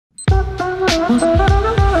It's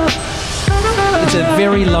a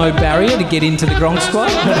very low barrier to get into the Gronk Squad.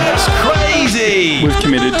 That's crazy. We've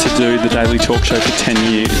committed to do the Daily Talk Show for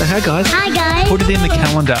 10 years. Hi, guys. Hi, guys. Put it in the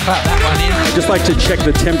calendar. That one in. I'd just like to check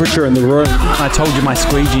the temperature in the room. I told you my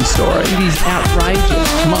squeegee story. It is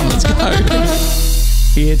outrageous. Come on, let's go.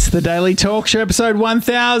 It's the Daily Talk Show, episode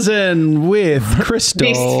 1000 with Crystal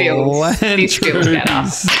This feels better.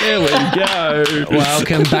 There we go.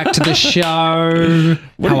 Welcome back to the show.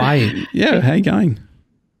 How are you? Yeah, how you going?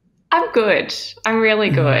 I'm good. I'm really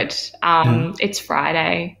good. It's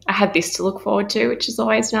Friday. I had this to look forward to, which is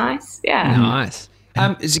always nice. Yeah. Nice.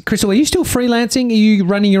 Crystal, are you still freelancing? Are you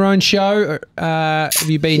running your own show? Have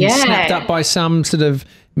you been snapped up by some sort of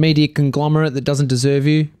media conglomerate that doesn't deserve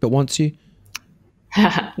you but wants you?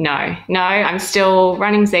 No, I'm still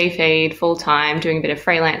running Z-Feed full time, doing a bit of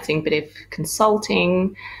freelancing, bit of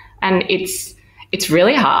consulting, and it's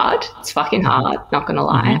really hard. It's fucking hard, not going to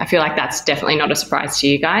lie. I feel like that's definitely not a surprise to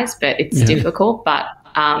you guys, but it's difficult, but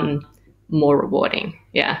more rewarding.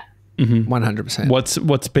 Yeah. 100%.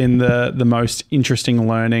 What's been the most interesting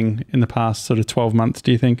learning in the past sort of 12 months,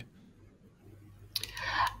 do you think?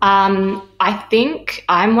 I think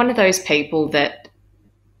I'm one of those people that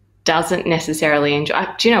doesn't necessarily enjoy.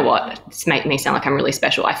 Do you know what? This makes me sound like I'm really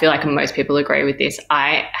special. I feel like most people agree with this.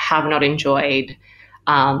 I have not enjoyed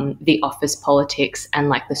the office politics and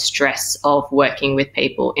like the stress of working with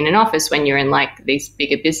people in an office when you're in like these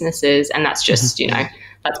bigger businesses, and that's just,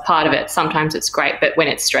 that's part of it. Sometimes it's great, but when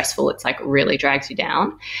it's stressful, it's like really drags you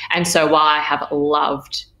down. And so while I have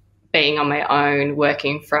loved being on my own,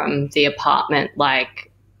 working from the apartment, like,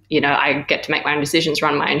 I get to make my own decisions,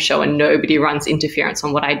 run my own show, and nobody runs interference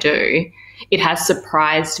on what I do. It has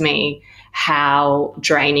surprised me how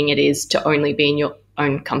draining it is to only be in your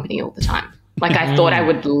own company all the time. Like I thought I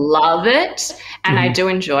would love it, and I do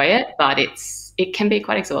enjoy it, but it can be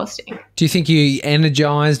quite exhausting. Do you think you're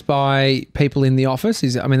energized by people in the office?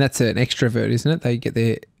 That's an extrovert, isn't it? They get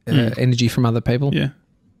their energy from other people. Yeah.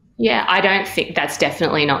 Yeah, I don't think that's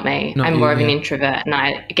definitely not me. I'm more of an introvert, and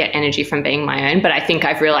I get energy from being my own. But I think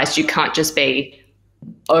I've realized you can't just be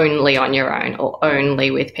only on your own or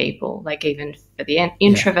only with people. Like even for the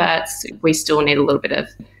introverts, we still need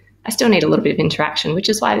I still need a little bit of interaction, which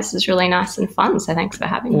is why this is really nice and fun. So thanks for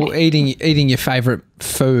having me. Eating your favorite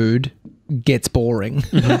food gets boring.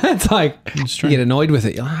 It's like you get annoyed with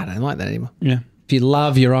it. You're like, I don't like that anymore. Yeah. If you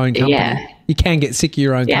love your own company, you can get sick of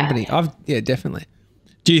your own company. Definitely.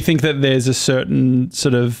 Do you think that there's a certain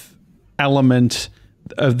sort of element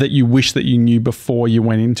of that you wish that you knew before you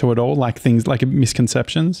went into it all, like things like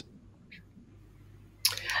misconceptions?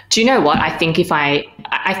 Do you know what? I think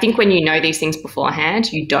I think when you know these things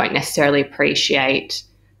beforehand, you don't necessarily appreciate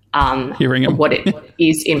hearing them. What it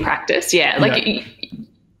is in practice. Yeah.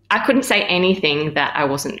 I couldn't say anything that I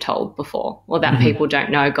wasn't told before or that people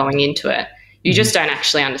don't know going into it. You just don't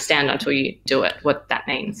actually understand until you do it, what that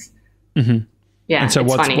means. Yeah, and so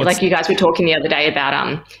it's funny. Like you guys were talking the other day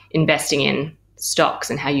about investing in stocks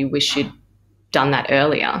and how you wish you'd done that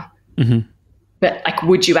earlier. But like,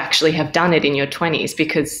 would you actually have done it in your 20s?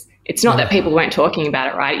 Because it's not that people weren't talking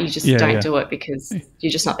about it, right? You just don't do it because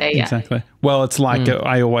you're just not there yet. Exactly. Well, it's like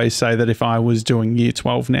I always say that if I was doing year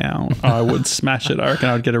 12 now, I would smash it. I reckon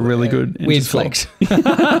I'd get a really good weird flex.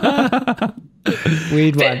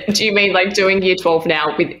 Weird one. Do you mean like doing year 12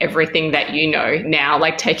 now with everything that you know now,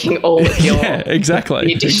 like taking all of your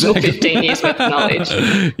the additional 15 years worth of knowledge?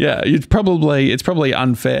 Yeah, it's probably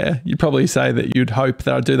unfair. You'd probably say that you'd hope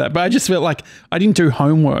that I'd do that. But I just felt like I didn't do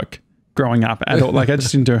homework growing up at all. Like I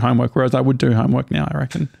just didn't do homework, whereas I would do homework now, I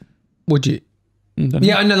reckon. Would you?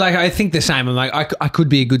 Yeah, I know. Like I think the same. I'm like I could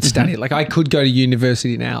be a good study. Like I could go to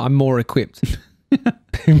university now. I'm more equipped.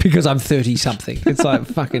 Because I'm 30 something. It's like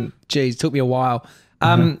fucking geez, took me a while.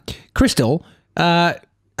 Crystal,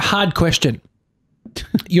 hard question.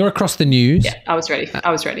 You're across the news. Yeah, I was ready for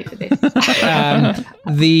this.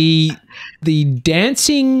 The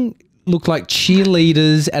dancing looked like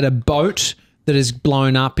cheerleaders at a boat that has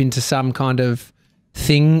blown up into some kind of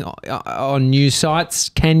thing on news sites.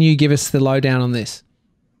 Can you give us the lowdown on this?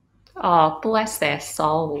 Oh, bless their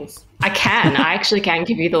souls. I actually can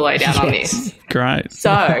give you the lowdown on this. Great.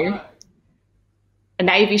 So a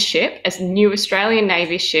Navy ship, a new Australian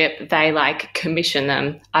Navy ship, they like commission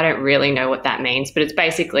them. I don't really know what that means, but it's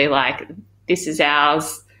basically like, this is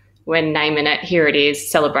ours. We're naming it. Here it is.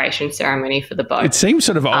 Celebration ceremony for the boat. It seems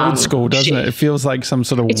sort of old school, doesn't it? It feels like some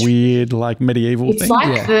sort of weird, like medieval thing. It's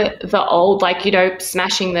like the old, like,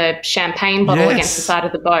 smashing the champagne bottle against the side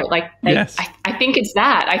of the boat. Like, I think it's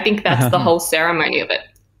that. I think that's the whole ceremony of it.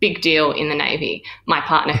 Big deal in the Navy. My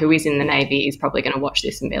partner who is in the Navy is probably going to watch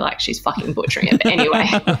this and be like, she's fucking butchering it. But anyway,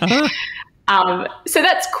 So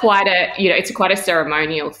that's quite it's quite a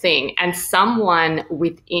ceremonial thing. And someone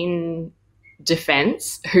within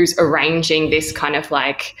Defence who's arranging this kind of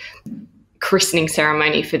like christening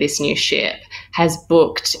ceremony for this new ship has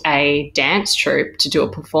booked a dance troupe to do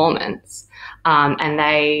a performance. And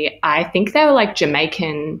I think they were like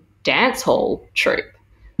Jamaican dance hall troupe.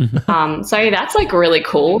 So that's like really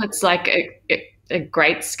cool. It's like a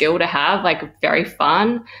great skill to have, like very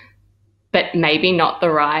fun, but maybe not the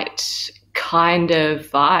right kind of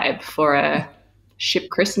vibe for a ship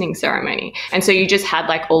christening ceremony. And so you just had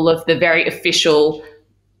like all of the very official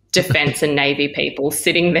Defence and Navy people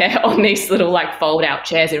sitting there on these little like fold out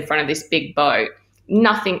chairs in front of this big boat.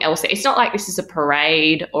 Nothing else. It's not like this is a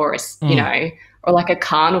parade or or like a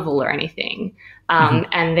carnival or anything.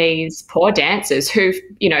 And these poor dancers who,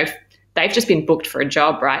 they've just been booked for a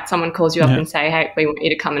job, right? Someone calls you up and say, hey, we want you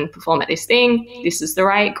to come and perform at this thing. This is the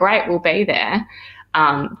rate. Great, we'll be there.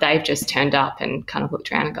 They've just turned up and kind of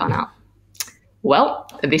looked around and gone, well,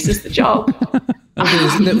 this is the job.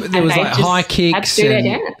 There was like high kicks. Had to do their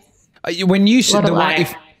dance. When you said the way,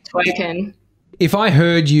 twerking. If I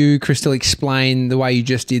heard you, Crystal, explain the way you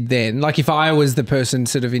just did then, like if I was the person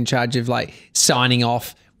sort of in charge of like signing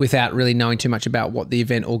off without really knowing too much about what the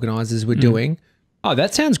event organisers were doing,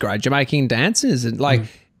 that sounds great. Jamaican dancers and like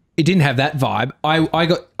it didn't have that vibe.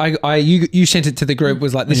 You sent it to the group,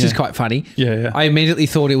 was like, this is quite funny. Yeah. I immediately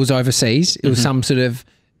thought it was overseas. It was some sort of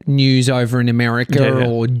news over in America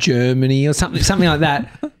or Germany or something like that.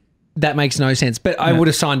 That makes no sense. But I would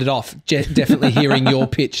have signed it off, definitely hearing your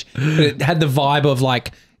pitch. But it had the vibe of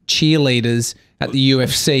like cheerleaders at the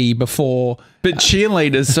UFC before. But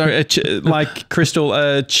cheerleaders, so like Crystal,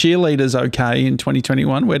 cheerleaders okay in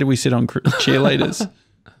 2021? Where do we sit on cheerleaders?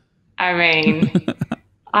 I mean,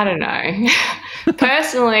 I don't know.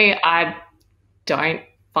 Personally, I don't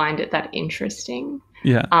find it that interesting.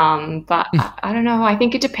 Yeah. But I don't know. I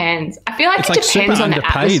think it depends. I feel like it depends on the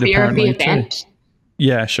atmosphere of the event. Too.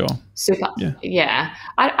 Yeah, sure. Super. Yeah.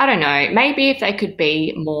 I don't know. Maybe if they could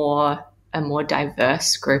be a more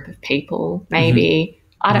diverse group of people, maybe.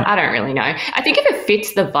 I don't really know. I think if it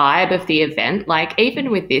fits the vibe of the event, like even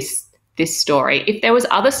with this story, if there was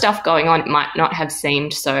other stuff going on, it might not have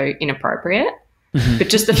seemed so inappropriate. But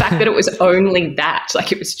just the fact that it was only that,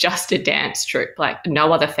 like it was just a dance troupe, like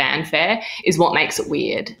no other fanfare, is what makes it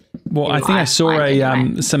weird. Well, I think I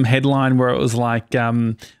saw some headline where it was like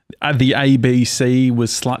the ABC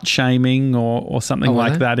was slut shaming or something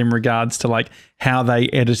like that in regards to like how they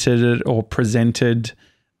edited it or presented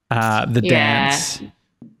the dance.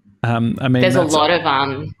 I mean, there's a lot of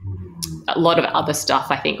other stuff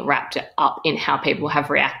I think wrapped up in how people have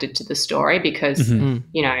reacted to the story because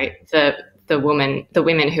the women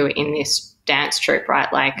who are in this dance troupe,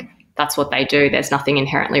 right? Like that's what they do. There's nothing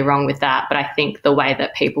inherently wrong with that. But I think the way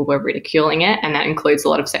that people were ridiculing it, and that includes a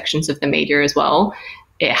lot of sections of the media as well,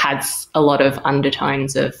 it has a lot of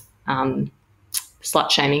undertones of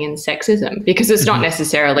slut shaming and sexism because it's not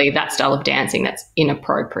necessarily that style of dancing that's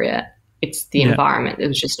inappropriate. It's the environment. It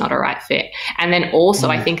was just not a right fit. And then also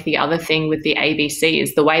I think the other thing with the ABC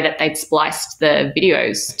is the way that they'd spliced the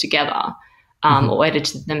videos together or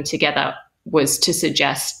edited them together was to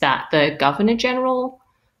suggest that the Governor General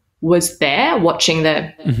was there watching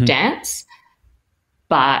the dance,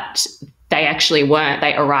 but they actually weren't.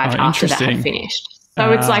 They arrived after that had finished.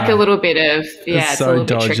 So it's like a little bit of, it's so a little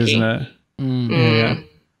bit tricky. Isn't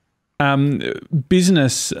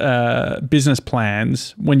it? Business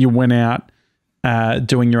plans, when you went out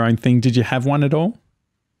doing your own thing, did you have one at all?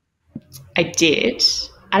 I did.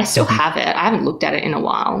 And I still have it. I haven't looked at it in a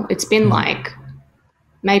while. It's been like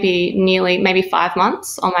maybe 5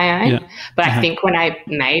 months on my own. But I think when I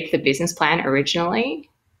made the business plan originally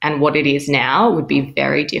and what it is now would be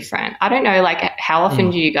very different. I don't know, like how often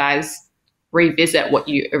do you guys revisit what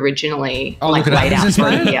you originally laid out for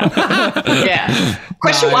a year?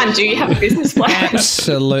 Question one, do you have a business plan?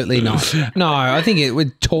 Absolutely not. No, I think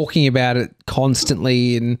we're talking about it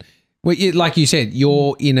constantly and like you said,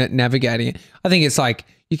 you're in it, navigating it. I think it's like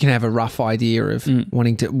you can have a rough idea of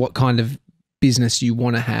what kind of business you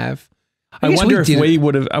want to have. I wonder if we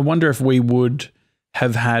would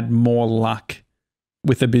have had more luck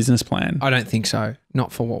with a business plan. I don't think so.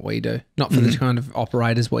 Not for what we do. Not for the kind of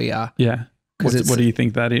operators we are. Yeah. What do you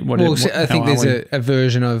think that is? I think there's a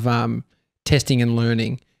version of testing and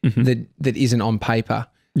learning that isn't on paper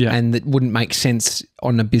and that wouldn't make sense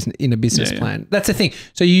in a business plan. That's the thing.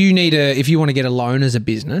 So you need if you want to get a loan as a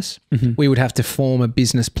business, we would have to form a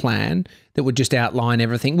business plan that would just outline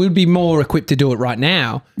everything. We'd be more equipped to do it right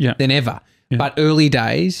now than ever. Yeah. But early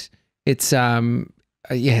days, it's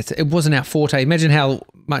it wasn't our forte. Imagine how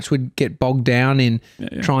much we'd get bogged down in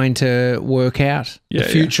trying to work out the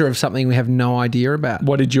future of something we have no idea about.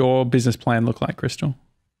 What did your business plan look like, Crystal?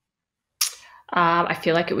 I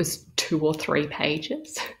feel like it was 2 or 3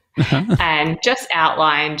 pages. And just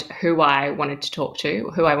outlined who I wanted to talk to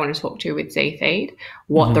with ZFeed,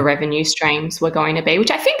 what the revenue streams were going to be,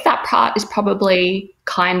 which I think that part is probably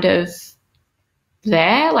kind of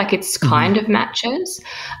there, like it's kind of matches.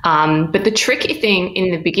 But the tricky thing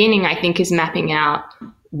in the beginning, I think, is mapping out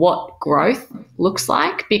what growth looks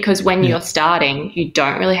like, because when you're starting, you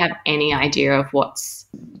don't really have any idea of what's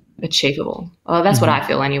achievable. Well, that's what I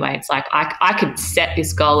feel anyway. It's like I could set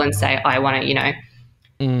this goal and say, I want to,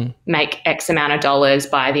 make X amount of dollars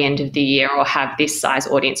by the end of the year or have this size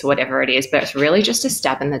audience or whatever it is, but it's really just a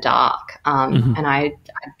stab in the dark. And I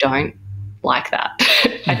don't like that.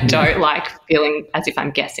 I don't like feeling as if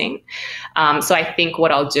I'm guessing. So I think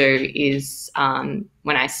what I'll do is when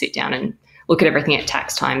I sit down and look at everything at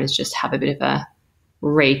tax time is just have a bit of a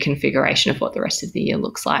reconfiguration of what the rest of the year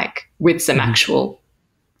looks like with some actual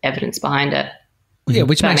evidence behind it. Yeah,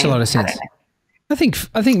 which makes a lot of sense. I think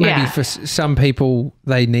maybe for some people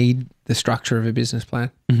they need the structure of a business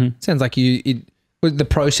plan. Sounds like the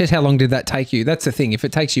process. How long did that take you? That's the thing. If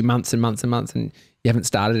it takes you months and months and months and you haven't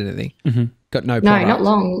started anything, got no product. No, not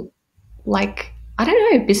long. Like, I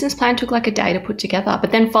don't know. Business plan took like a day to put together,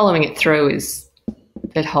 but then following it through is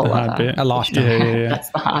the whole other a lifetime. Yeah. That's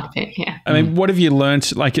the hard bit. Yeah. I mean, what have you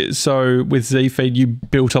learnt? Like, so with ZFeed, you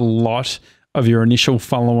built a lot of your initial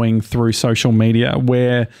following through social media.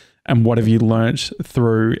 Where and what have you learnt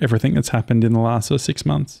through everything that's happened in the last 6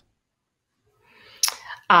 months?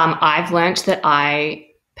 I've learnt that I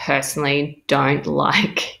personally don't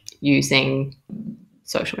like using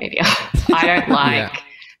social media. I don't like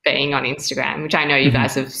being on Instagram, which I know you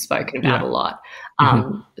guys have spoken about a lot.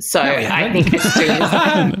 So I think as soon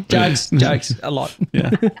as jokes a lot.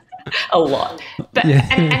 A lot. But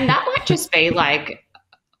and that might just be like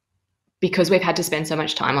because we've had to spend so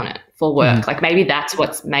much time on it for work. Like maybe that's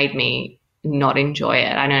what's made me not enjoy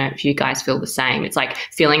it. I don't know if you guys feel the same. It's like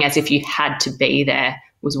feeling as if you had to be there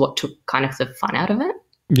was what took kind of the fun out of it.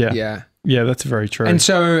 Yeah, that's very true. And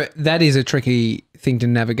so that is a tricky thing to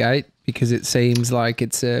navigate because it seems like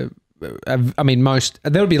it's there'll be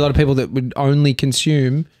a lot of people that would only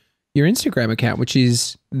consume your Instagram account, which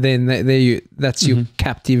is then that's your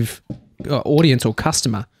captive audience or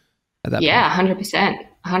customer at that point. Yeah,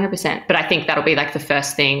 100%. But I think that'll be like the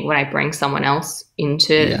first thing when I bring someone else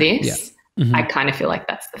into this. I kind of feel like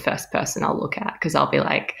that's the first person I'll look at because I'll be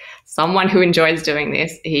like, someone who enjoys doing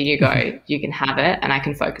this, here you go, you can have it and I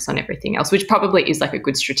can focus on everything else, which probably is like a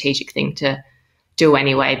good strategic thing to do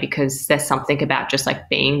anyway because there's something about just like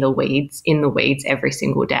being in the weeds every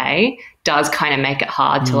single day does kind of make it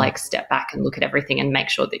hard to like step back and look at everything and make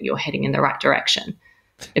sure that you're heading in the right direction.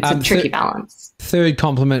 It's a tricky balance. Third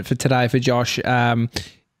compliment for today for Josh.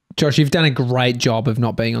 Josh, you've done a great job of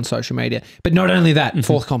not being on social media. But not only that,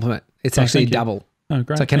 fourth compliment, it's actually double. Oh,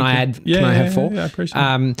 great. So can I have 4? Yeah, I appreciate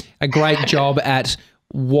it. A great job at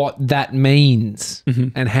what that means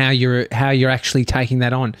and how you're actually taking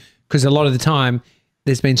that on. Because a lot of the time,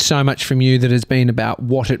 there's been so much from you that has been about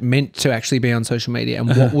what it meant to actually be on social media and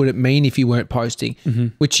what would it mean if you weren't posting,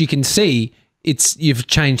 which you can see you've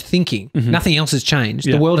changed thinking. Nothing else has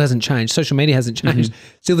changed. The world hasn't changed. Social media hasn't changed.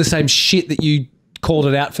 Still the same shit that you called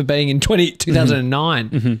it out for being in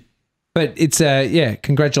 2009. But it's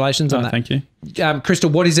congratulations on that. Thank you. Crystal,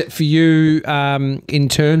 what is it for you in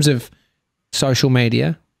terms of social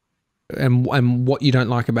media and what you don't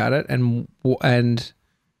like about it and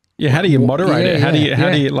how do you moderate it? How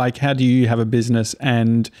do you have a business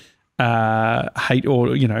and hate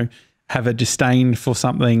or have a disdain for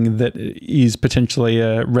something that is potentially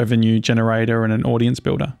a revenue generator and an audience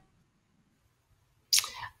builder?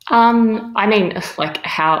 I mean, like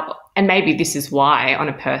how, and maybe this is why on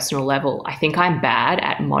a personal level, I think I'm bad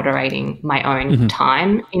at moderating my own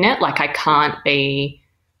time in it. Like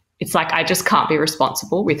it's like I just can't be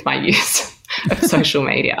responsible with my use of social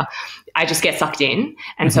media. I just get sucked in.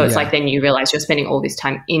 And so it's like then you realize you're spending all this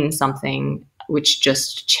time in something which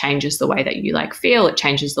just changes the way that you like feel. It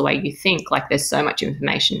changes the way you think. Like there's so much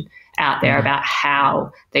information out there about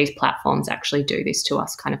how these platforms actually do this to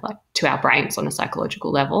us, kind of like to our brains on a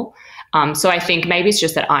psychological level. So I think maybe it's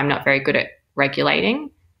just that I'm not very good at regulating.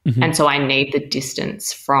 And so I need the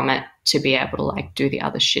distance from it to be able to like do the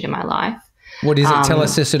other shit in my life. What is it? Tell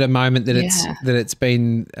us this at a moment that it's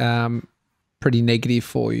been pretty negative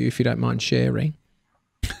for you, if you don't mind sharing.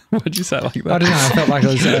 What'd you say like that? I don't know.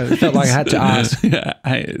 I felt like I had to ask.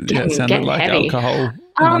 It sounded like heavy. Alcohol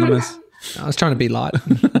anonymous. I was trying to be light.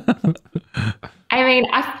 I mean,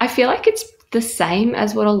 I feel like it's the same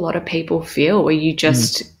as what a lot of people feel, where you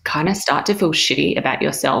just kind of start to feel shitty about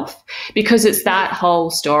yourself, because it's that whole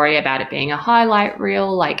story about it being a highlight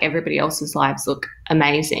reel, like everybody else's lives look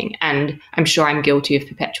amazing. And I'm sure I'm guilty of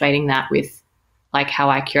perpetuating that with like how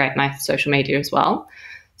I curate my social media as well.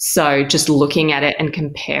 So just looking at it and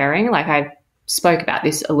comparing, like I spoke about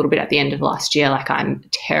this a little bit at the end of last year, like I'm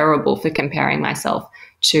terrible for comparing myself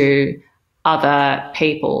to other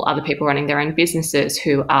people running their own businesses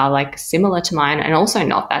who are like similar to mine and also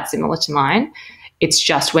not that similar to mine. It's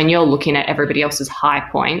just when you're looking at everybody else's high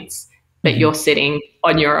points, but you're sitting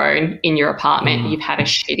on your own in your apartment, you've had a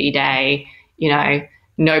shitty day, you know,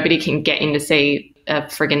 nobody can get in to see a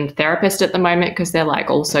friggin' therapist at the moment because they're like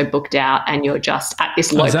also booked out, and you're just at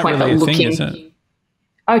this low point really of looking.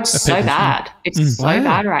 Oh, it's so bad. It's so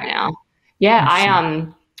bad right now. Yeah, I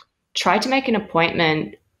tried to make an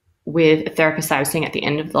appointment with a therapist I was seeing at the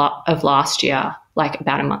end of last year, like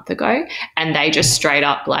about a month ago, and they just straight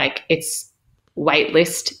up like it's wait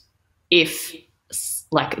list if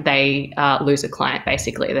like they lose a client,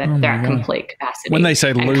 basically. They're at complete capacity. When they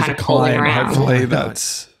say lose a client, hopefully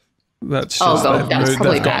that's just that's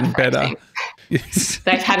probably gotten better.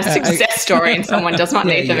 They've had a success story and someone does not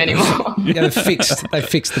need them anymore. Yeah, they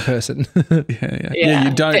fixed the person. Yeah,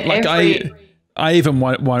 you don't like I even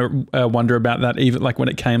wonder about that, even like when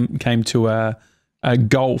it came to a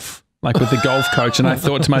golf, like with the golf coach. And I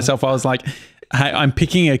thought to myself, I was like, hey, I'm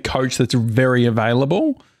picking a coach that's very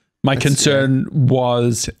available. My concern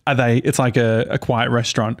was, it's like a quiet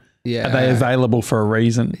restaurant. Yeah. Are they available for a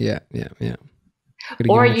reason? Yeah.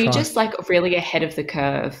 Or are you just like really ahead of the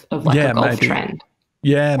curve of like a golf trend?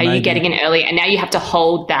 Yeah. Are you getting in early and now you have to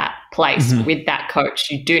hold that place with that coach?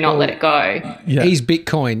 You do not let it go. Yeah. He's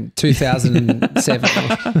Bitcoin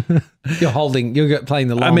 2007. You're playing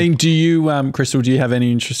the long. I mean, do you, Crystal, do you have any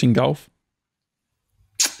interest in golf?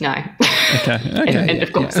 No. Okay. End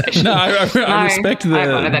of conversation. No, I respect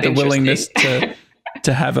the willingness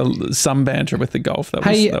to have some banter with the golf.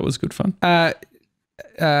 That was good fun.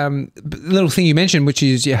 Little thing you mentioned, which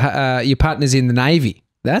is your partner's in the Navy.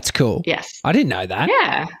 That's cool. Yes. I didn't know that.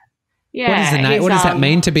 Yeah. What does that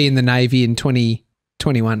mean to be in the Navy in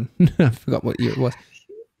 2021? I forgot what year it was.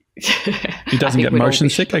 He doesn't get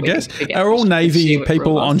motion sick, I guess. Are all Navy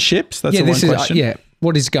people on ships? That's the one question.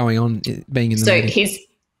 What is going on being in the Navy? So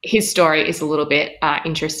his story is a little bit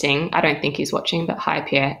interesting. I don't think he's watching, but hi,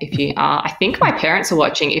 Pierre, if you are. I think my parents are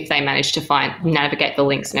watching if they manage to navigate the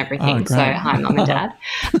links and everything. So hi, Mum and Dad.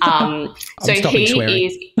 So he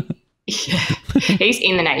is... he's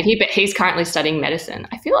in the Navy, but he's currently studying medicine.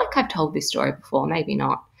 I feel like I've told this story before, maybe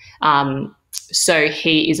not. So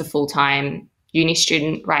he is a full-time uni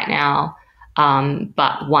student right now,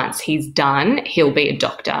 but once he's done, he'll be a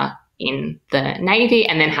doctor in the Navy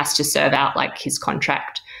and then has to serve out like his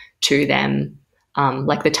contract to them,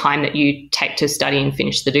 like the time that you take to study and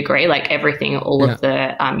finish the degree, like everything, all of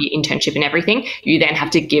the your internship and everything, you then have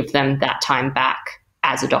to give them that time back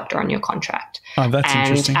as a doctor on your contract. Oh, that's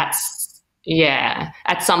interesting. At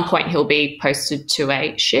some point he'll be posted to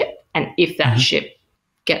a ship, and if that ship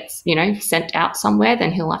gets, sent out somewhere,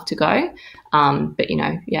 then he'll have to go. But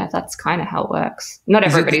that's kind of how it works. Not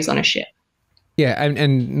everybody's on a ship. Yeah,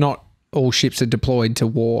 and not all ships are deployed to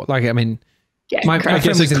war. Like, I mean, my friend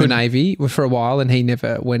was in the Navy for a while and he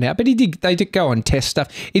never went out, but they did go on test stuff.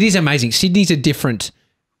 It is amazing. Sydney's a different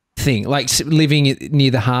thing. Like living near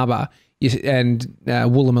the harbour, and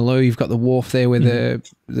Woolloomooloo, you've got the wharf there where the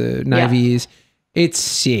Navy is. It's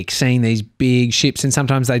sick seeing these big ships, and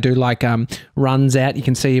sometimes they do like runs out. You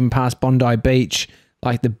can see them past Bondi Beach,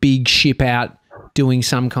 like the big ship out doing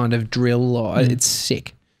some kind of drill. Or it's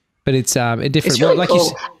sick, but it's a different. It's really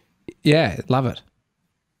cool. Love it.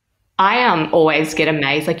 I always get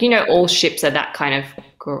amazed. Like, all ships are that kind of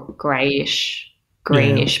greyish,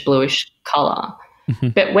 greenish, bluish colour.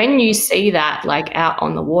 But when you see that like out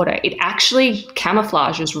on the water, it actually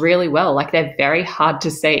camouflages really well. Like they're very hard to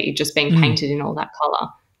see just being painted in all that colour.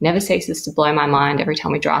 Never ceases to blow my mind every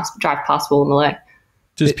time we drive past Woolloomooloo.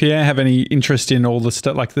 Does Pierre have any interest in all the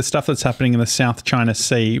stuff, like the stuff that's happening in the South China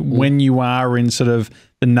Sea? When you are in sort of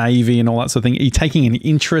the Navy and all that sort of thing, are you taking an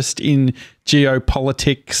interest in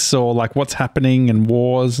geopolitics or like what's happening and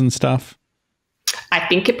wars and stuff? I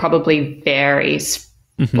think it probably varies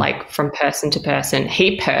like from person to person.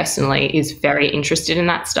 He personally is very interested in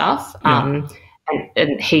that stuff. And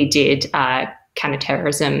he did a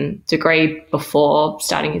counterterrorism degree before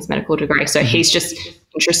starting his medical degree. So he's just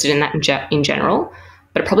interested in that in general,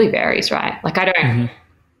 but it probably varies, right? Like I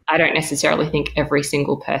don't necessarily think every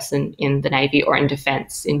single person in the Navy or in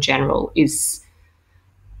defence in general is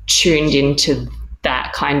tuned into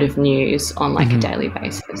that kind of news on like a daily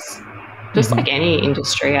basis. Just like any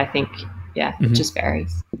industry, I think, it just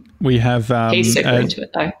varies. We have he's super into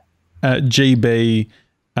it though. GB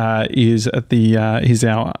is at the he's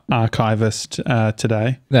our archivist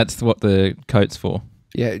today. That's what the coat's for.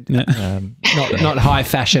 Yeah, not high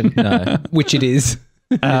fashion, No. which it is.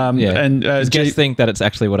 And Just think that it's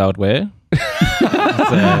actually what I would wear.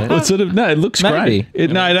 Well, sort of, no, it looks Maybe.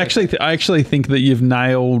 great. I actually think that you've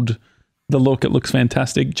nailed the look. It looks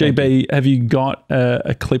fantastic. GB, have you got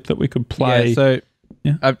a clip that we could play? Yeah, so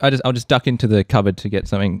I'll just duck into the cupboard to get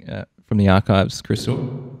something from the archives, Crystal.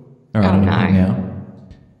 All right, Oh, I'm no. looking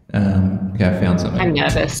now. Okay, I found something. I'm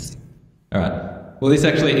nervous. All right. Well, this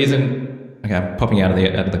actually isn't. Okay, I'm popping out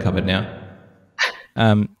of the cupboard now.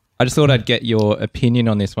 I just thought I'd get your opinion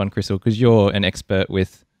on this one, Crystal, because you're an expert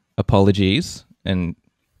with apologies, and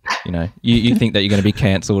you think that you're going to be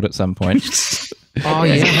cancelled at some point. Oh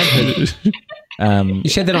yeah, you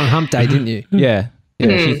said that on Hump Day, didn't you? Yeah.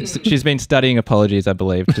 She's been studying apologies, I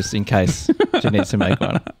believe, just in case she needs to make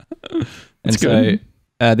one. And so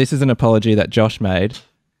this is an apology that Josh made,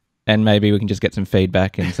 and maybe we can just get some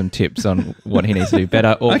feedback and some tips on what he needs to do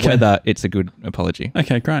better, or whether it's a good apology.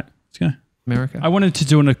 Okay, great. Let's go. America. I wanted to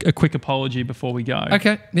do a quick apology before we go.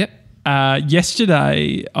 Okay. Yep.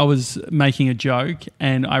 Yesterday, I was making a joke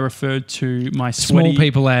and I referred to my sweaty Small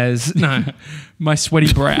people as no. my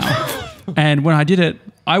sweaty brow, and when I did it,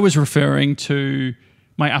 I was referring to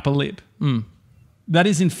my upper lip. That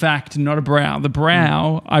is, in fact, not a brow. The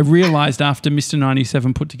brow, I realised after Mr.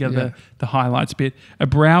 97 put together the highlights bit, a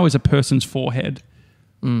brow is a person's forehead.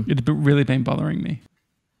 It had really been bothering me.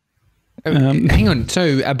 Hang on.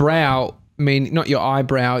 So a brow, not your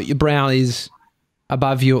eyebrow. Your brow is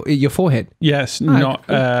above your forehead. Yes, not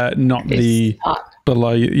the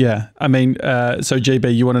below you. Yeah. I mean, so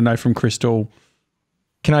GB, you want to know from Crystal.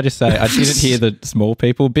 Can I just say, I didn't hear the small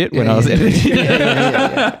people bit when I was editing.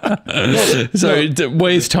 So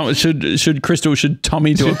where's Tom? Should Crystal, should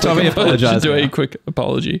Tommy do Tommy apologise do a now? quick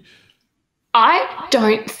apology? I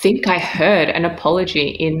don't think I heard an apology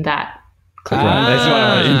in that clip.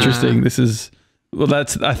 Interesting. This is,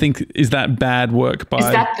 I think, is that bad work by Is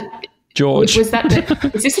that George? is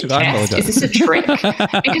this a test? Is this a trick?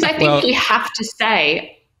 Because I think you have to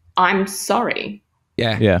say, I'm sorry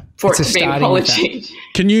Yeah. for It's it a to be an starting with apology.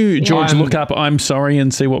 Can you, George, look up "I'm sorry"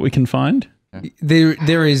 and see what we can find?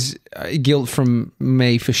 There is guilt from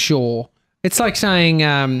me for sure. It's like saying,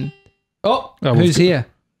 who's here?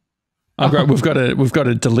 We've got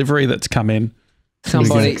a delivery that's come in.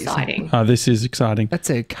 Somebody. Exciting. Oh, this is exciting. That's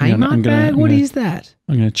a Kmart bag? What is that?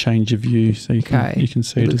 I'm going to change your view so you can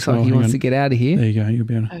see it Looks as well. like he Hang wants on. to get out of here. There you go. You'll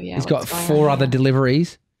be able to. Oh, yeah, He's got what's going 4 on other here?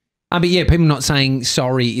 deliveries. But yeah, people not saying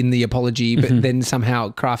sorry in the apology, but then somehow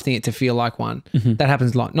crafting it to feel like one. That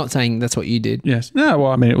happens a lot. Not saying that's what you did. Yes. No,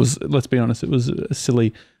 well, I mean, it was, let's be honest, it was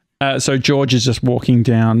silly. So George is just walking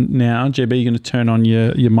down now. JB, you're going to turn on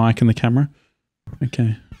your mic and the camera.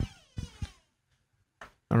 Okay.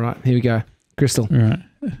 All right, here we go. Crystal, All right.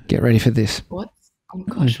 get ready for this. What? Oh my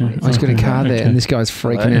gosh. Okay. What is I just got a that? car there Okay. and this guy's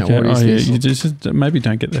freaking out. Okay. What is this? You just maybe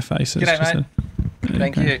don't get their faces. G'day, Just mate.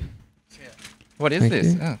 Thank okay. you. What is Thank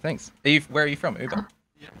this? you. Oh, thanks. Where are you from? Uber?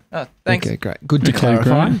 Oh, thanks. Okay, great. Good to Okay,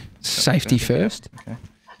 clarify. great. Safety first.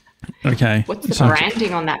 Okay. What's the So-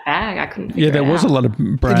 branding on that bag? I couldn't figure Yeah, there it was a out. lot of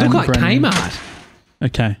brand. It looked like branding. Kmart.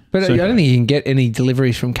 Okay. But so- I don't think you can get any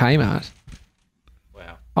deliveries from Kmart.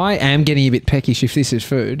 Wow. I am getting a bit peckish if this is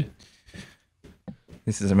food.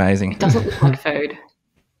 This is amazing. It doesn't look like food.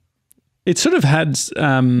 it sort of had.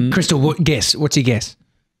 Crystal, guess. What's your guess?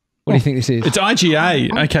 What do you think this is? It's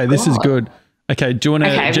IGA. Okay, this is God. good. Okay, do you want to?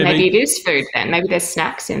 Okay, maybe it is food then. Maybe there's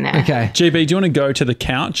snacks in there. Okay. GB, do you want to go to the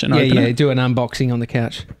couch and open Yeah, it? do an unboxing on the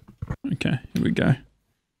couch. Okay, here we go.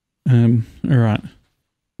 All right.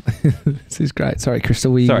 This is great. Sorry,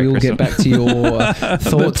 Crystal. We Sorry, will Crystal. get back to your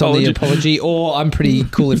thoughts on the apology, or I'm pretty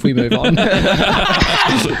cool if we move on.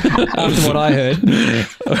 After what I heard.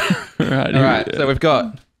 All right. All right, so we've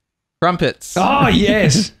got crumpets. Oh,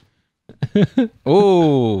 yes.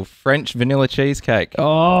 Ooh, French vanilla cheesecake.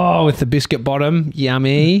 Oh, with the biscuit bottom.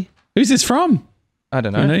 Yummy. Who's this from? I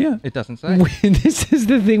don't know. You know yet? It doesn't say. This is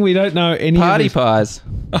the thing we don't know any Party of this. pies.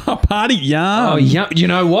 Oh, party yum. Oh, yum. You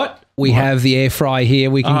know what? We have the air fry here.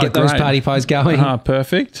 We can Oh, get those great. party pies going. Ah,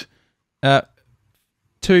 perfect.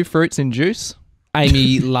 2 fruits in juice.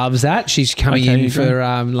 Amy loves that. She's coming Okay, in you go.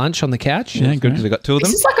 for lunch on the couch. Yeah, Good, good. we got 2 of them.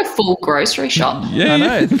 This is like a full grocery shop. Yeah, I know,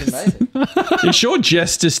 yeah. it's amazing. You sure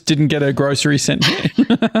Jess just didn't get her grocery sent here?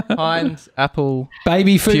 Heinz, apple.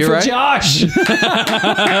 Baby food Puree? for Josh.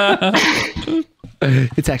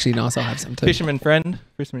 It's actually nice. I'll have some too. Fisherman friend.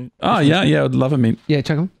 Oh, yeah, I'd love a mint. Yeah,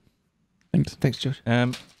 chuck 'em. Thanks, George.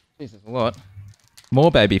 This is a lot. More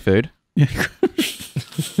baby food.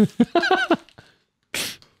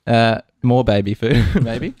 More baby food,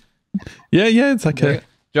 maybe. Yeah, it's like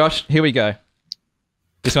Josh, here we go.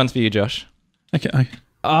 This one's for you, Josh. Okay.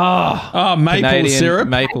 Oh, maple syrup.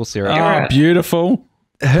 Maple syrup. Oh, beautiful.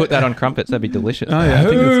 Put that on crumpets. That'd be delicious. Oh, yeah.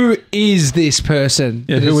 Who is this person?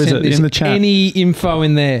 Yeah, who is it? In the chat. Any info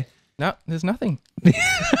in there? No, there's nothing.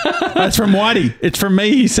 That's from Whitey. It's from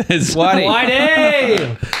me, he says.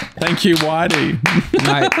 Whitey! Thank you, Whitey.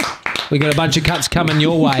 Mate, we got a bunch of cuts coming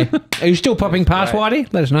your way. Are you still popping past, Whitey?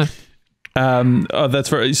 Let us know. That's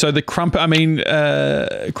very, so the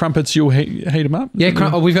crumpets, you'll heat them up?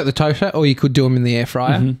 Yeah, we've got the toaster, or you could do them in the air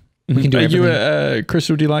fryer. Mm-hmm. We can do everything.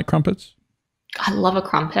 Crystal, do you like crumpets? I love a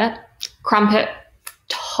crumpet. Crumpet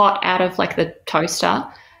hot out of like the toaster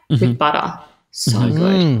with butter. So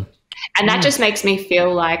good. And that just makes me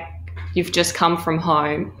feel like you've just come from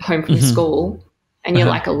home from school, and you're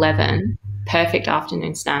like 11. Perfect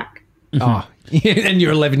afternoon snack. Oh, and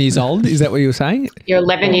you're 11 years old? Is that what you were saying? You're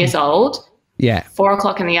 11 years old. Yeah. 4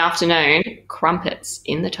 o'clock in the afternoon, crumpets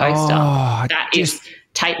in the toaster. Oh,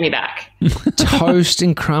 take me back. Toast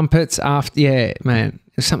and crumpets after. Yeah, man.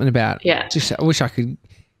 There's something about. Yeah. Just I wish I could.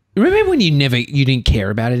 Remember when you didn't care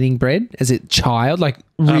about eating bread as a child, like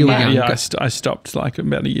really young? Yeah, I stopped like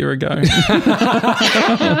about a year ago.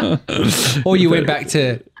 Or you went back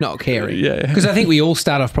to not caring. Yeah. Because I think we all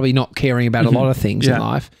start off probably not caring about a lot of things in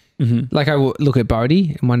life. Mm-hmm. Like I look at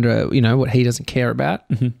Bodhi and wonder, what he doesn't care about.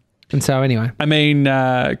 Mm-hmm. And so anyway. I mean,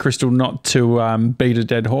 Crystal, not to beat a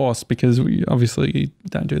dead horse, because we obviously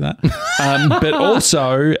don't do that. But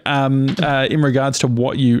also in regards to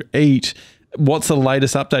what you eat, what's the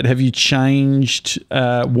latest update? Have you changed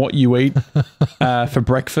what you eat for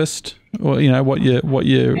breakfast, or what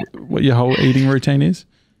your whole eating routine is?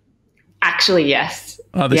 Actually, yes.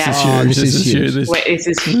 Oh, this is huge. This is huge. This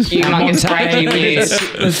is humongous breaking news.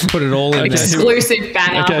 Let's put it all in there. Exclusive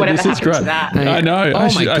banner. Okay, whatever this is happened great. to that? I know. Oh I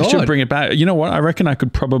should bring it back. You know what? I reckon I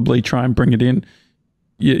could probably try and bring it in.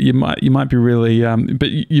 You might be really,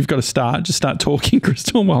 but you've got to start. Just start talking,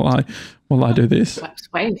 Crystal, while I do this. I was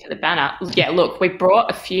waiting for the banner. Yeah, look, we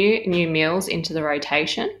brought a few new meals into the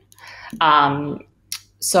rotation.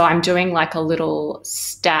 So I'm doing like a little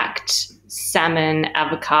stacked salmon,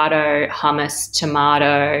 avocado, hummus,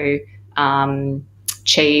 tomato,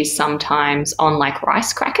 cheese sometimes on like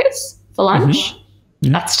rice crackers for lunch. Mm-hmm.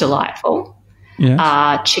 Yeah. That's delightful.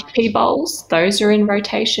 Yeah. Chickpea bowls, those are in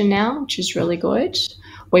rotation now, which is really good.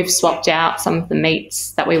 We've swapped out some of the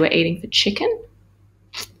meats that we were eating for chicken.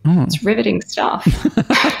 It's riveting stuff.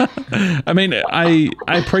 I mean, I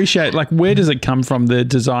appreciate, like, where does it come from, the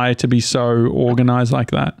desire to be so organised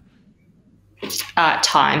like that?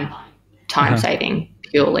 Time saving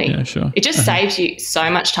purely. Yeah, sure. It just saves you so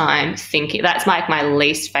much time thinking. That's like my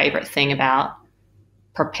least favourite thing about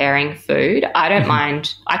preparing food. I don't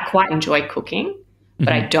mind. I quite enjoy cooking,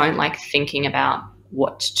 but I don't like thinking about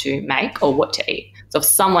what to make or what to eat. So if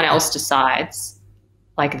someone else decides,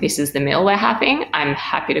 like, this is the meal we're having, I'm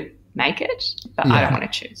happy to make it, but I don't want to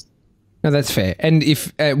choose. No, that's fair. And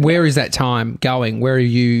if where is that time going? Where are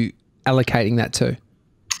you allocating that to?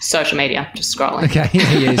 Social media, just scrolling. Okay,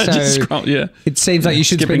 yeah. So just scroll, it seems like you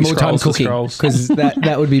should spend more time cooking, because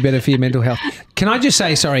that would be better for your mental health. Can I just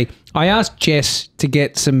say, sorry, I asked Jess to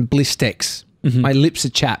get some Blistex. My lips are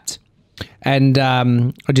chapped. And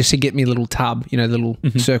I just said, get me a little tub, the little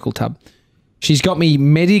circle tub. She's got me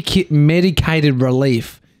medicated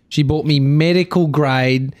relief. She bought me medical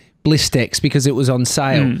grade Blistex because it was on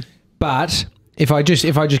sale. But if I just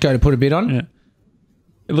go to put a bit on,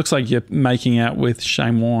 it looks like you're making out with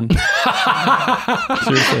Shane Warne.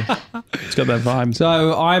 Seriously, it's got that vibe.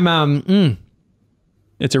 So I'm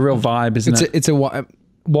it's a real vibe, isn't it? It's a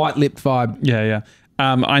white-lipped vibe. Yeah.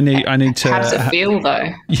 I need to. How does it feel though?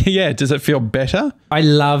 Yeah, does it feel better? I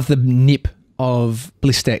love the nip of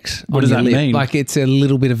Blistex. What does that mean? Like, it's a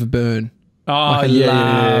little bit of a burn. Oh, I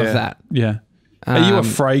love that. Yeah. Are you a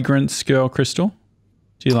fragrance girl, Crystal?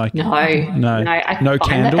 Do you like? No. I find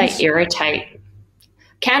candles? that they irritate.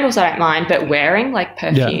 Candles I don't mind, but wearing like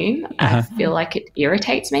perfume, I feel like it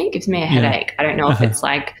irritates me. It gives me a headache. I don't know if it's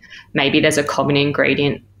like maybe there's a common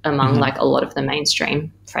ingredient among like a lot of the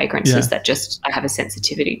mainstream fragrances that just I have a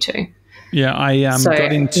sensitivity to. Yeah, I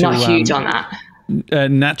got into not huge on that.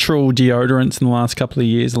 Natural deodorants in the last couple of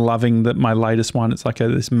years. Loving that my latest one. It's like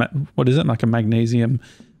what is it? Like a magnesium.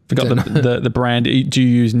 Forgot the brand. Do you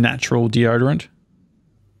use natural deodorant?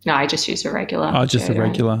 No, I just use a regular. Oh, just deodorant. a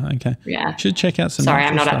regular. Okay. Yeah. Should check out some. Sorry,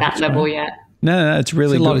 I'm not at that it's level great. yet. No, it's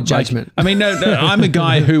really a good. lot of judgment. Like, I mean, no, I'm a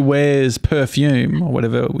guy who wears perfume or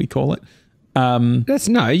whatever we call it.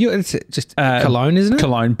 It's just cologne, isn't it?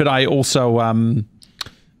 Cologne, but I also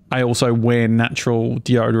wear natural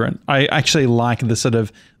deodorant. I actually like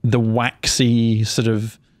the waxy sort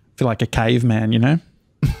of, feel like a caveman, you know?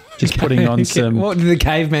 Just putting on some... What did the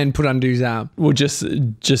caveman put under his arm? Well, just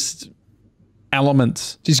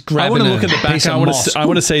elements. Just grabbing I want to look at the back. I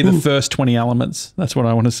want to see the first 20 elements. That's what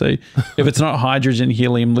I want to see. If it's not hydrogen,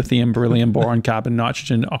 helium, lithium, beryllium, boron, carbon,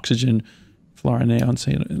 nitrogen, oxygen, fluorine, neon,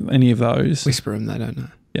 any of those. Whisper them, they don't know.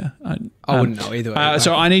 Yeah. I wouldn't know either way.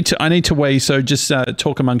 So I need to weigh. So just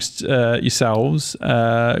talk amongst yourselves,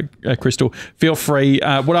 Crystal. Feel free.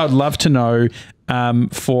 What I'd love to know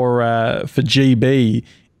for GB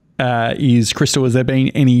is, Crystal, has there been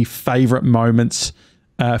any favourite moments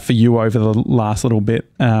for you over the last little bit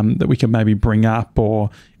that we can maybe bring up,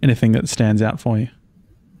 or anything that stands out for you?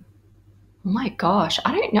 Oh my gosh,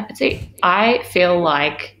 I don't know. See, I feel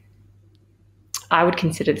like I would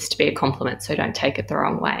consider this to be a compliment, so don't take it the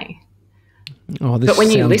wrong way. Oh, but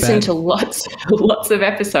when you listen to lots of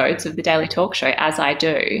episodes of the Daily Talk Show, as I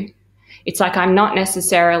do, it's like I'm not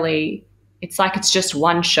necessarily... It's like it's just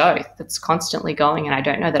one show that's constantly going, and I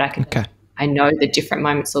don't know that I can... Okay. I know the different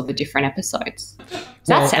moments or the different episodes. Does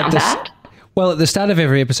that sound bad? Well, at the start of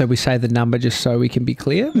every episode, we say the number just so we can be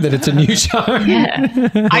clear that it's a new show. Yeah.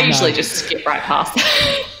 I usually just skip right past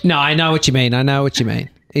that. No, I know what you mean.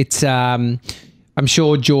 It's... I'm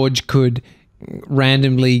sure George could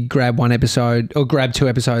randomly grab one episode or grab two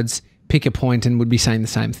episodes, pick a point, and would be saying the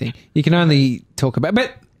same thing. You can only talk about...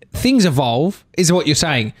 But things evolve, is what you're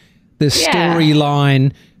saying. The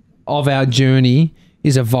storyline of our journey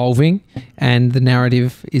is evolving, and the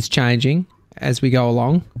narrative is changing as we go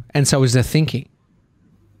along, and so is the thinking.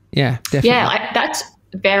 Yeah, definitely. Yeah,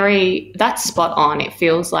 that's spot on. It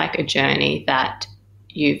feels like a journey that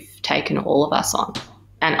you've taken all of us on.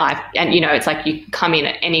 And you know, it's like you come in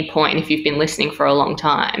at any point, and if you've been listening for a long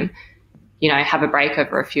time, you know, have a break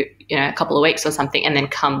over a couple of weeks or something, and then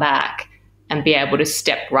come back and be able to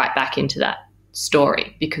step right back into that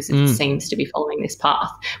story, because it seems to be following this path,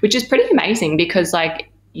 which is pretty amazing, because like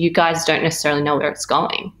you guys don't necessarily know where it's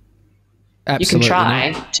going. Absolutely. You can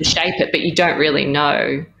try to shape it, but you don't really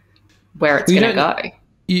know where it's going to go.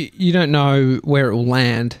 You don't know where it will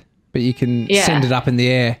land, but you can send it up in the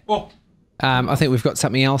air. Well, I think we've got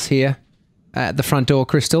something else here at the front door,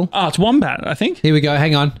 Crystal. Oh, it's Wombat, I think. Here we go.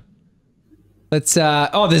 Hang on. Let's...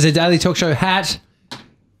 there's a Daily Talk Show hat.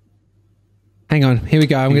 Hang on. Here we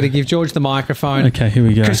go. I'm going to give George the microphone. Okay, here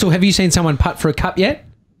we go. Crystal, have you seen someone putt for a cup yet?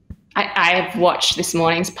 I have watched this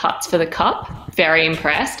morning's putts for the cup. Very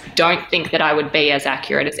impressed. Don't think that I would be as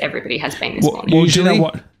accurate as everybody has been this morning. Usually, you know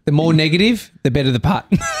what? The more negative, the better the putt.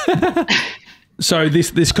 So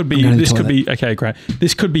this could be okay, great.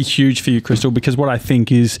 This could be huge for you, Crystal, because what I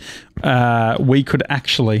think is we could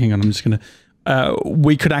actually, hang on, I'm just going to,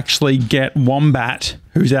 we could actually get Wombat,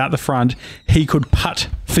 who's out the front. He could putt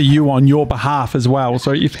for you on your behalf as well.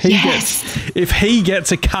 So if he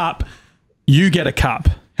gets a cup, you get a cup.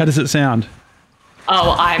 How does it sound?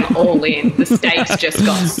 Oh, I'm all in. The stakes just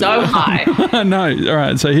got so high. No, all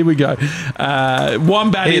right. So here we go.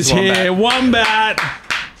 Wombat is here. Wombat.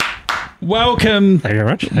 Welcome. Thank you very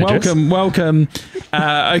much. Welcome.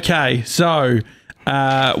 Okay, so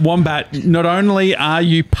Wombat, not only are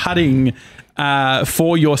you putting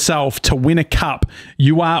for yourself to win a cup,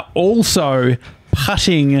 you are also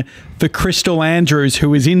putting for Crystal Andrews,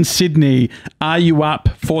 who is in Sydney. Are you up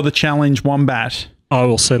for the challenge, Wombat? I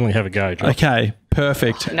will certainly have a go, John. Okay,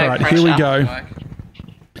 perfect. No all right, pressure. here we go.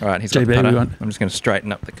 All right, he's got the putter. I'm just going to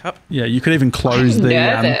straighten up the cup. Yeah, you could even close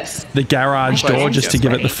the garage door just to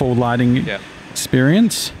give it the full lighting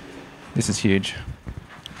experience. This is huge.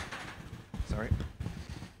 Sorry.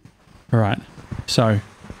 All right, so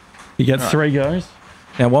you get 3 goes.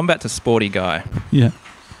 Now, Wombat's a sporty guy. Yeah.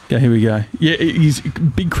 Okay, here we go. Yeah, he's a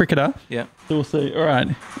big cricketer. Yeah. So we'll see. All right,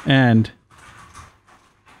 and...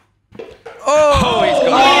 Oh, he's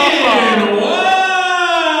got it.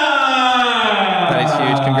 That is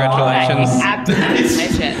huge. Congratulations.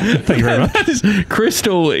 Absolutely. Thank you very much.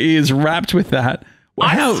 Crystal is wrapped with that.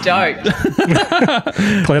 I'm stoked.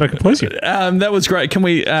 Glad I could please you. That was great. Can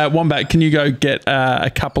we, Wombat, can you go get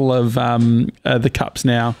a couple of the cups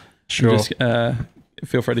now? Sure. Just,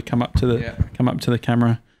 feel free to come up to the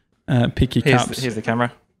camera. Pick your cups. Here's the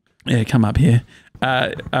camera. Yeah, come up here.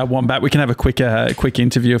 Wombat, we can have a quick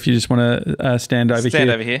interview if you just want to stand over here.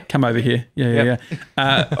 Stand over here. Come over here. Yeah.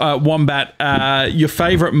 Wombat, your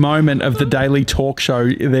favourite moment of the Daily Talk Show,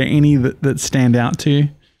 are there any that stand out to you?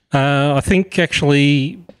 I think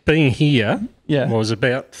actually being here was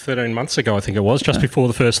about 13 months ago, I think it was, just before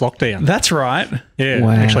the first lockdown. That's right. Yeah,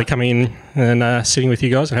 Wow. actually coming in and sitting with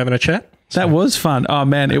you guys and having a chat. That was fun. Oh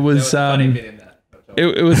man, it was.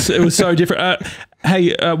 It was so different.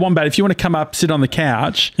 Hey, Wombat, if you want to come up, sit on the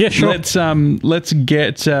couch. Yeah, sure. Let's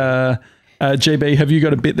get GB. Have you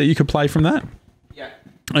got a bit that you could play from that? Yeah.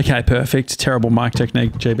 Okay, perfect. Terrible mic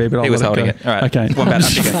technique, GB, but I'll he was holding it. All right. Okay. Wombat,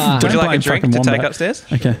 up you go. Would you like a drink to take upstairs?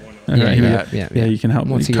 Okay. Okay, here we go. Yeah, you can help.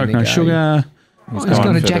 What's he coconut sugar. He's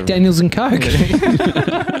got a Jack Daniels and Coke. All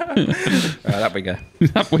right, up we go.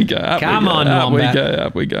 Up we go. Come on, Wombat.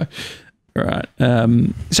 Up we go. All right.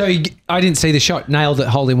 So I didn't see the shot. Nailed it.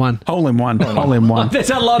 Hole in one. Hole in one. Hole in one. There's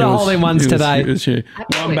a lot of hole in ones today. It was you.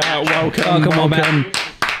 Wombat, welcome. Wombat.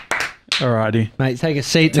 All righty. Mate, take a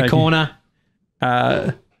seat in the corner.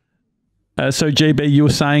 So GB, you were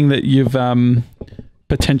saying that you've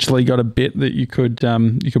potentially got a bit that you could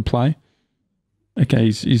play.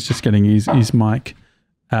 Okay, he's just getting his mic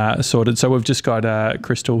sorted. So we've just got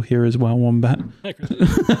Crystal here as well, Wombat. Hey, Crystal.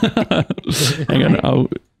 Hang on,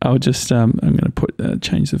 I'll just I'm going to put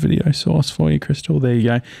change the video source for you, Crystal. There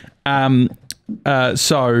you go.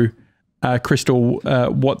 So Crystal,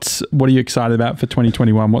 what are you excited about for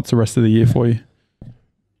 2021? What's the rest of the year for you?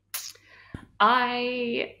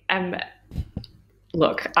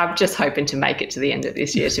 Look, I'm just hoping to make it to the end of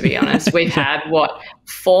this year, to be honest. We've had,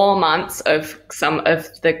 4 months of some of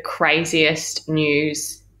the craziest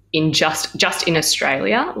news in just in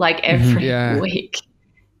Australia. Like every week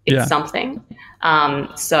it's something.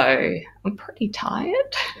 So I'm pretty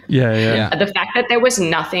tired. Yeah. The fact that there was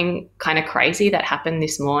nothing kind of crazy that happened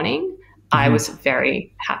this morning, I was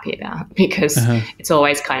very happy about, because it's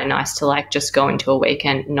always kind of nice to like just go into a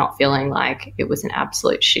weekend not feeling like it was an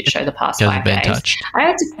absolute shit show the past 5 days. Touched.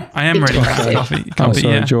 I am ready for coffee. Oh,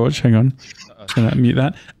 sorry, George. Hang on. I'm going to mute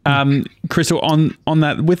that. Crystal, on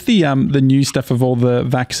that, with the new stuff of all the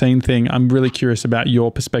vaccine thing, I'm really curious about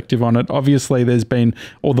your perspective on it. Obviously, there's been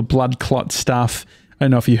all the blood clot stuff. I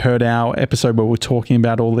don't know if you heard our episode where we're talking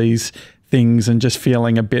about all these things and just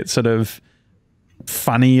feeling a bit sort of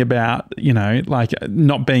funny about, like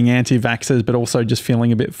not being anti-vaxxers, but also just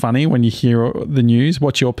feeling a bit funny when you hear the news.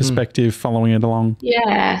 What's your perspective following it along?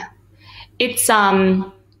 Yeah,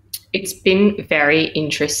 it's been very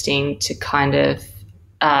interesting to kind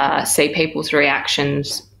of see people's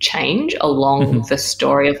reactions change along the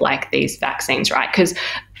story of like these vaccines, right? Because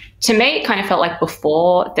to me, it kind of felt like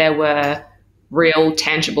before there were real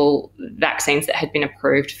tangible vaccines that had been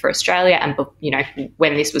approved for Australia, and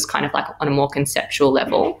when this was kind of like on a more conceptual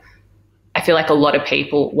level, I feel like a lot of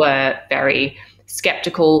people were very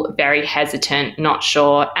skeptical, very hesitant, not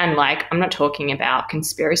sure. And like, I'm not talking about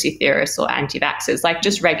conspiracy theorists or anti-vaxxers, like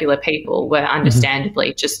just regular people were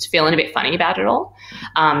understandably just feeling a bit funny about it all.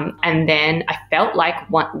 And then I felt like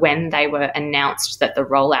when they were announced that the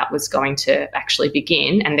rollout was going to actually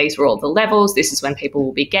begin, and these were all the levels, this is when people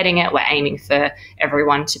will be getting it, we're aiming for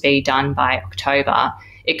everyone to be done by October,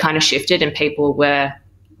 it kind of shifted and people were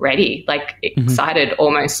ready, like excited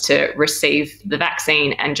almost to receive the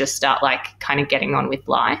vaccine and just start like kind of getting on with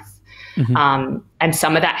life. And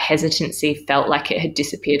some of that hesitancy felt like it had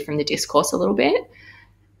disappeared from the discourse a little bit.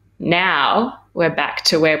 Now we're back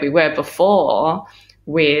to where we were before,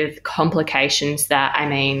 with complications that, I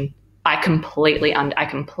mean, I completely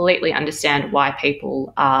understand why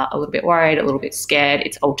people are a little bit worried, a little bit scared.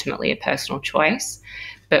 It's ultimately a personal choice.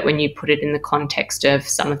 But when you put it in the context of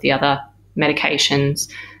some of the other medications,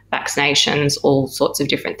 vaccinations, all sorts of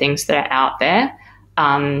different things that are out there,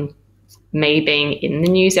 me being in the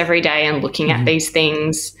news every day and looking at these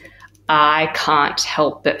things, I can't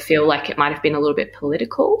help but feel like it might have been a little bit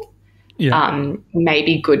political.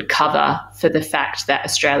 Maybe good cover for the fact that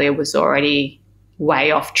Australia was already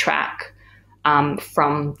way off track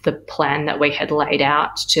from the plan that we had laid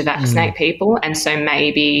out to vaccinate people. And so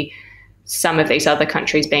maybe some of these other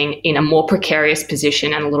countries being in a more precarious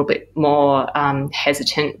position and a little bit more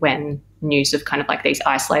hesitant when news of kind of like these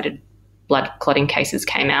isolated blood clotting cases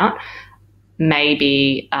came out,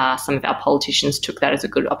 maybe some of our politicians took that as a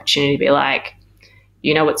good opportunity to be like,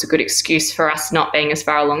 it's a good excuse for us not being as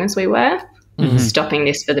far along as we were, stopping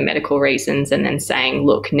this for the medical reasons, and then saying,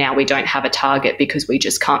 look, now we don't have a target because we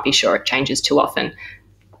just can't be sure it changes too often.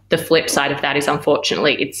 The flip side of that is,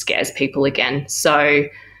 unfortunately, it scares people again. So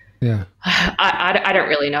I don't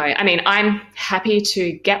really know. I mean, I'm happy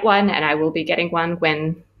to get one, and I will be getting one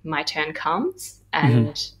when my turn comes,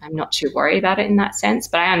 and I'm not too worried about it in that sense,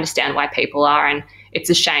 but I understand why people are, and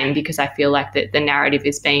it's a shame because I feel like the narrative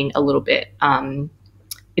is being a little bit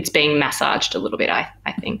it's being massaged a little bit,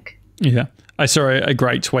 I think. Yeah. I saw a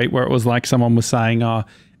great tweet where it was like someone was saying,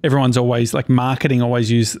 everyone's always like marketers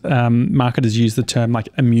use the term like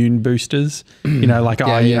immune boosters, you know, like,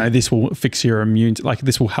 you know, this will fix your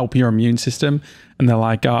this will help your immune system. And they're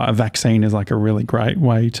like, a vaccine is like a really great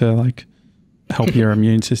way to like help your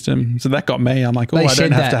immune system. So that got me. I'm like, I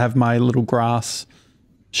don't have to have my little grass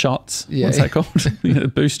shots. Yeah, what's that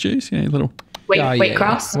called? Boost juice? Yeah, little...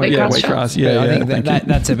 Wheatgrass. Wheatgrass. Yeah, I think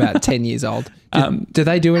that's about 10 years old. Do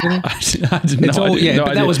they do anything? I didn't know.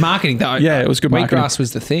 But that was marketing though. Yeah, it was good marketing. Wheatgrass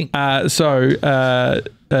was the thing.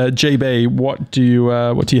 GB, what do you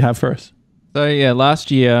have for us? So yeah, last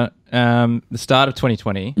year, the start of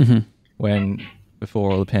 2020, before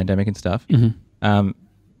all the pandemic and stuff, it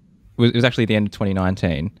was actually the end of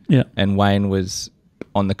 2019. Yeah, and Wayne was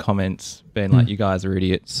on the comments being like, "You guys are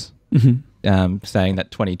idiots." Saying that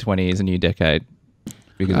 2020 is a new decade.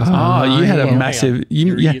 Because you had a massive...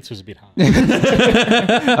 Idiots was a bit hard.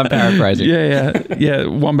 I'm paraphrasing. Yeah.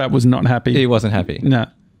 Wombat was not happy. He wasn't happy. No.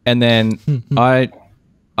 And then I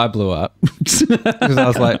blew up because I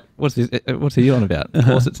was like, what's he on about? Of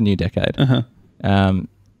course it's a new decade.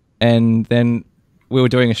 And then we were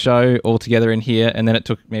doing a show all together in here, and then it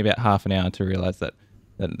took me about half an hour to realise that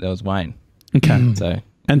there was Wayne. Okay.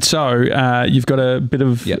 So you've got a bit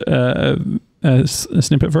of a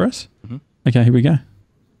snippet for us? Okay, here we go.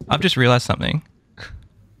 I've just realised something.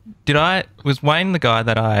 Was Wayne the guy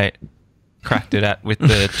that I cracked it at with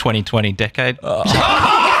the 2020 decade?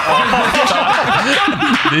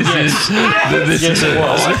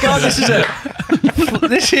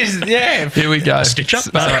 Here we go. Stitch up.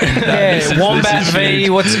 Wombat V.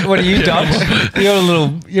 What are you, Dodge? You're a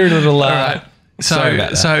little. All right. So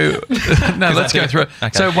no, let's go through it.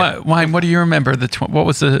 Okay, so Wayne, what do you remember?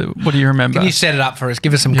 What do you remember? Can you set it up for us?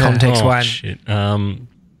 Give us some context, Wayne. Shit.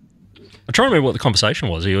 I'm trying to remember what the conversation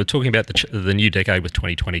was. You were talking about the new decade with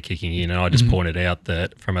 2020 kicking in, and I just pointed out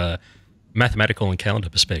that from a mathematical and calendar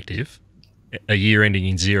perspective, a year ending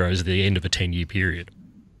in 0 is the end of a 10-year period.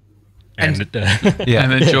 And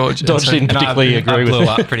then Dodge didn't particularly agree with blew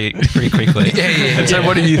up pretty quickly. And so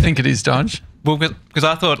what do you think it is, Dodge? Well, because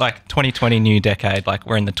I thought like 2020 new decade, like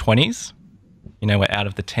we're in the 20s, you know, we're out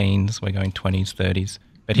of the teens, we're going 20s, 30s.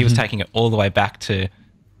 But he was taking it all the way back to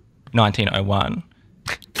 1901,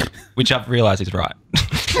 which I've realised is right.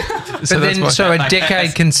 So a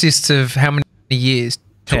decade consists of how many years?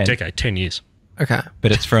 10 years. Okay.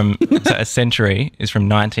 But it's from, so a century is from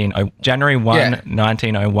January 1,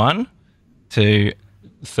 1901 to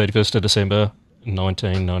 31st of December,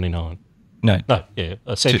 1999. No,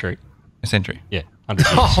 a century. A century. Yeah, 100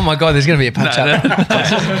 years. Oh my God, there's going to be a punch up.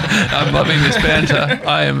 I'm loving this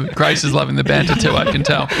banter. Grace is loving the banter too, I can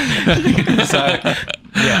tell. So,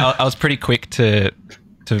 yeah, I was pretty quick to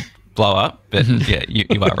blow up, but yeah, you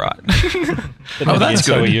are right. That's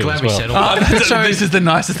good. Glad we settled. This is the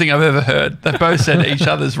nicest thing I've ever heard. They both said each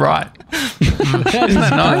other's right. Isn't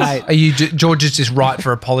that nice? Are you George is just right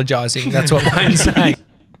for apologising? That's what Wayne's saying.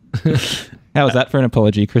 How was that for an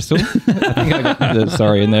apology, Crystal? I think I got the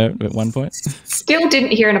sorry in there at one point. Still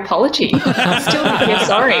didn't hear an apology. Still didn't hear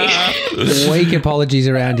sorry. Weak apologies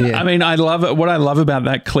around here. I mean, I love it. What I love about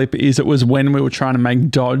that clip is it was when we were trying to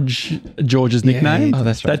make Dodge George's nickname. Oh,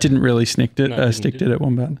 that's right. That didn't really stick, did it,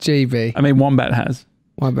 Wombat? GB. I mean, Wombat has.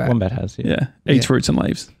 Wombat has, yeah. Eats fruits and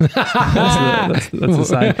leaves. That's the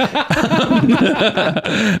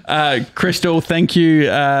saying. Crystal, thank you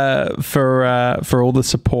for all the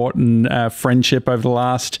support and friendship over the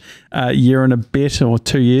last year and a bit, or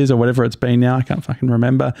 2 years, or whatever it's been now. I can't fucking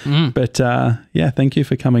remember. But thank you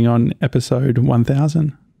for coming on episode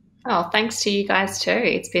 1000. Oh, thanks to you guys too.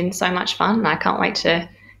 It's been so much fun. I can't wait to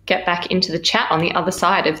get back into the chat on the other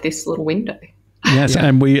side of this little window. Yes,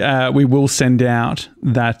 and we will send out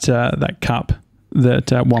that cup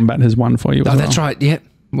that Wombat has won for you. That's right. Yep.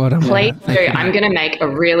 Well done. Please do. I'm going to make a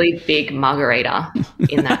really big margarita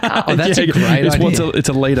in that cup. Oh, that's a great idea. It's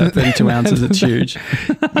a litre, 32 ounces. It's huge.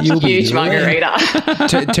 Huge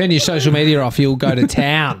margarita. Turn your social media off. You'll go to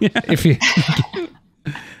town. If you.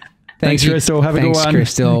 Thanks, Crystal. Have a good one.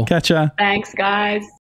 Crystal. Catch ya. Thanks, guys.